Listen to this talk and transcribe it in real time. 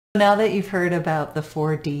Now that you've heard about the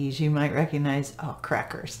 4Ds, you might recognize, oh,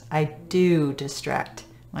 crackers. I do distract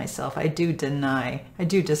myself. I do deny. I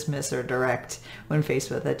do dismiss or direct when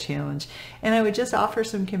faced with a challenge. And I would just offer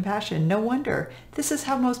some compassion. No wonder. This is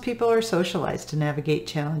how most people are socialized to navigate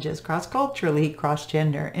challenges cross-culturally,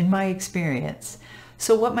 cross-gender, in my experience.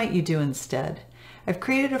 So what might you do instead? I've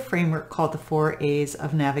created a framework called the 4A's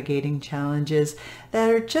of navigating challenges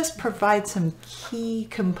that are just provide some key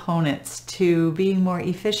components to being more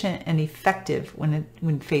efficient and effective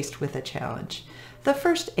when faced with a challenge. The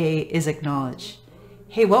first A is acknowledge.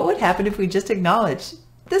 Hey, what would happen if we just acknowledge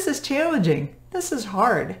this is challenging, this is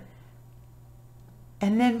hard?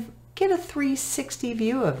 And then get a 360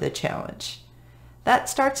 view of the challenge. That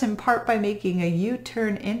starts in part by making a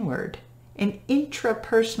U-turn inward and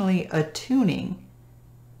intrapersonally attuning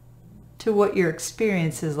to what your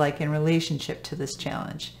experience is like in relationship to this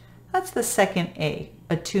challenge. That's the second A,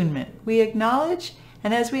 attunement. We acknowledge,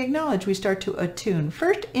 and as we acknowledge, we start to attune.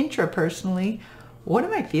 First, intrapersonally, what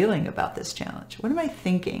am I feeling about this challenge? What am I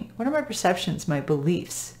thinking? What are my perceptions, my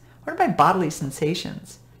beliefs? What are my bodily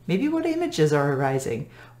sensations? Maybe what images are arising?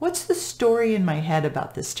 What's the story in my head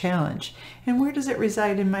about this challenge? And where does it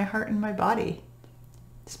reside in my heart and my body?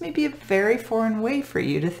 This may be a very foreign way for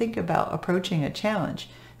you to think about approaching a challenge.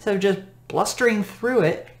 So just blustering through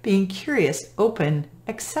it, being curious, open,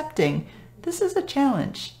 accepting, this is a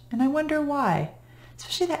challenge, and I wonder why.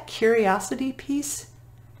 Especially that curiosity piece.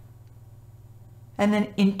 And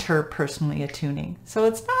then interpersonally attuning. So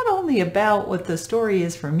it's not only about what the story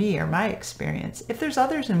is for me or my experience. If there's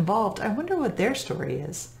others involved, I wonder what their story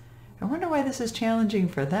is. I wonder why this is challenging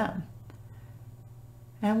for them.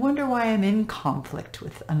 And I wonder why I'm in conflict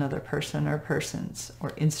with another person or persons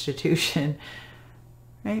or institution.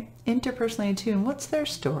 Right? Interpersonally attuned. What's their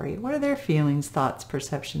story? What are their feelings, thoughts,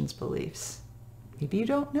 perceptions, beliefs? Maybe you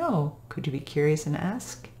don't know. Could you be curious and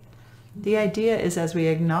ask? The idea is as we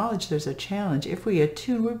acknowledge there's a challenge, if we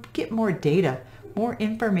attune, we get more data, more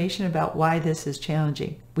information about why this is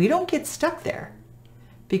challenging. We don't get stuck there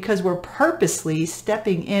because we're purposely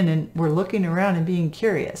stepping in and we're looking around and being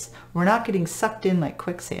curious. We're not getting sucked in like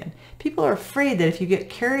quicksand. People are afraid that if you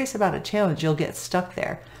get curious about a challenge, you'll get stuck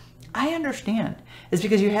there. I understand. It's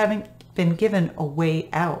because you haven't been given a way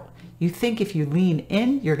out. You think if you lean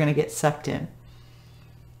in, you're going to get sucked in.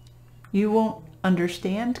 You won't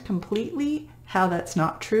understand completely how that's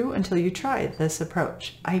not true until you try this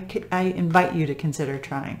approach. I invite you to consider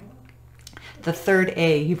trying. The third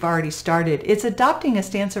A, you've already started. It's adopting a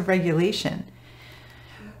stance of regulation.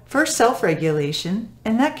 First, self-regulation,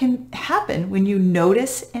 and that can happen when you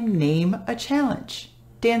notice and name a challenge.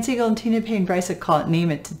 Dan Siegel and Tina Payne Bryce call it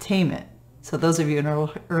name it to tame it. So those of you in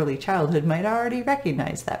early childhood might already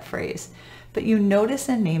recognize that phrase. But you notice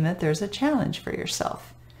and name that there's a challenge for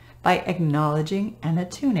yourself by acknowledging and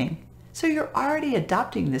attuning. So you're already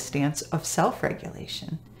adopting this stance of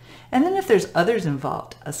self-regulation. And then if there's others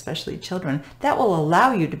involved, especially children, that will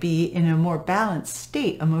allow you to be in a more balanced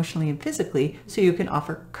state emotionally and physically so you can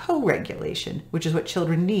offer co-regulation, which is what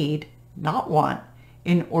children need, not want,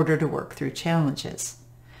 in order to work through challenges.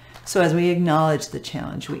 So as we acknowledge the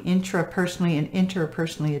challenge, we intrapersonally and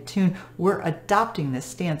interpersonally attune, we're adopting this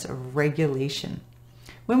stance of regulation.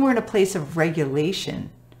 When we're in a place of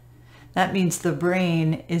regulation, that means the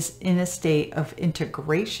brain is in a state of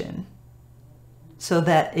integration so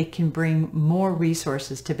that it can bring more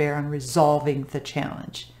resources to bear on resolving the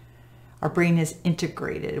challenge. Our brain is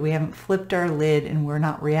integrated. We haven't flipped our lid and we're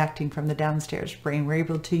not reacting from the downstairs brain. We're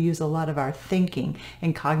able to use a lot of our thinking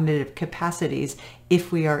and cognitive capacities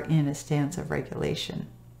if we are in a stance of regulation.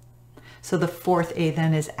 So the fourth A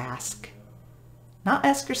then is ask. Not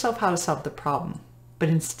ask yourself how to solve the problem, but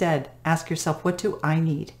instead ask yourself, what do I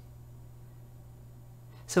need?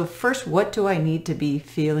 So first, what do I need to be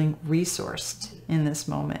feeling resourced in this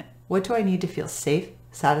moment? What do I need to feel safe,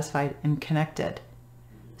 satisfied, and connected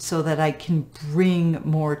so that I can bring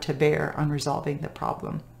more to bear on resolving the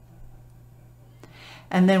problem?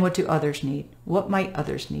 And then what do others need? What might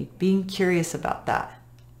others need? Being curious about that,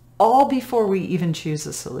 all before we even choose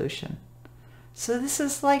a solution. So this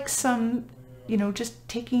is like some, just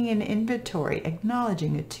taking an inventory,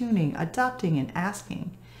 acknowledging, attuning, adopting, and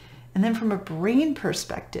asking. And then from a brain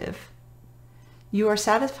perspective, you are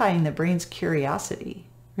satisfying the brain's curiosity.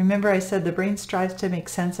 Remember I said the brain strives to make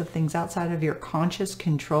sense of things outside of your conscious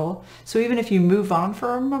control. So even if you move on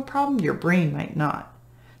from a problem, your brain might not.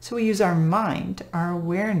 So we use our mind, our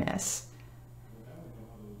awareness,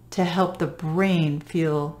 to help the brain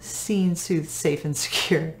feel seen, soothed, safe, and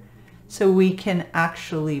secure. So we can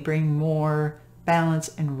actually bring more balance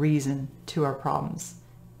and reason to our problems.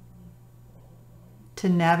 to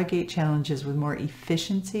navigate challenges with more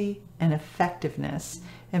efficiency and effectiveness,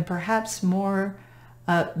 and perhaps more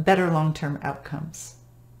better long-term outcomes.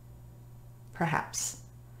 Perhaps.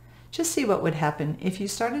 Just see what would happen if you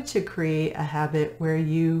started to create a habit where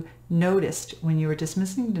you noticed when you were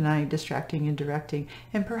dismissing, denying, distracting, and directing,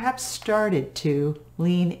 and perhaps started to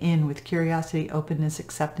lean in with curiosity, openness,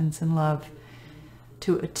 acceptance, and love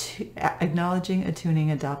to acknowledging, attuning,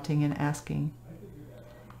 adopting, and asking.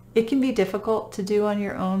 It can be difficult to do on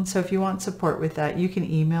your own, so if you want support with that, you can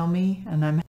email me, and I'm